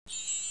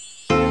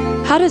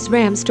How does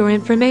RAM store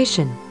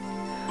information?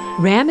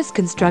 RAM is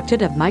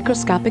constructed of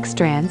microscopic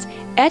strands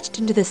etched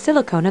into the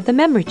silicon of the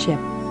memory chip.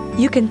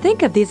 You can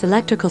think of these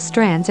electrical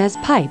strands as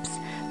pipes,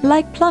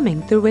 like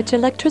plumbing through which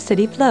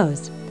electricity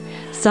flows.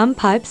 Some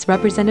pipes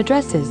represent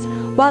addresses,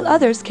 while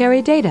others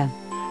carry data.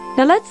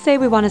 Now let's say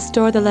we want to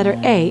store the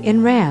letter A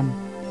in RAM.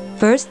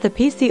 First, the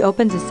PC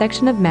opens a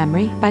section of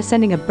memory by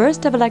sending a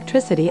burst of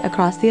electricity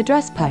across the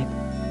address pipe.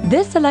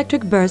 This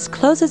electric burst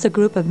closes a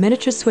group of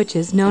miniature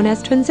switches known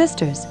as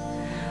transistors,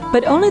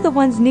 but only the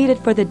ones needed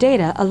for the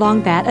data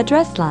along that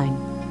address line.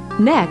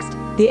 Next,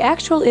 the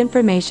actual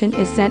information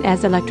is sent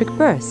as electric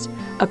bursts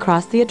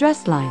across the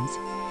address lines.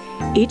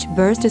 Each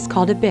burst is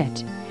called a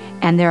bit,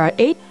 and there are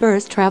 8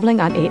 bursts traveling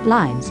on 8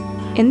 lines,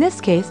 in this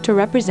case to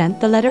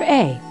represent the letter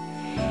A.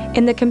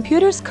 In the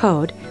computer's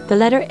code, the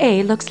letter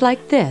A looks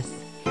like this.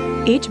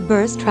 Each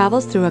burst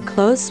travels through a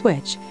closed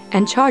switch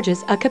and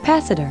charges a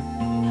capacitor.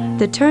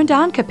 The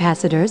turned-on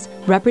capacitors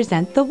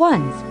represent the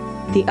ones.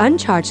 The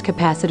uncharged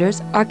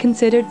capacitors are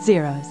considered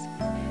zeros.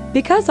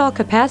 Because all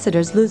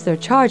capacitors lose their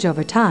charge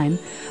over time,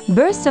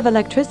 bursts of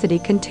electricity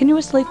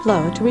continuously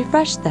flow to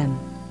refresh them.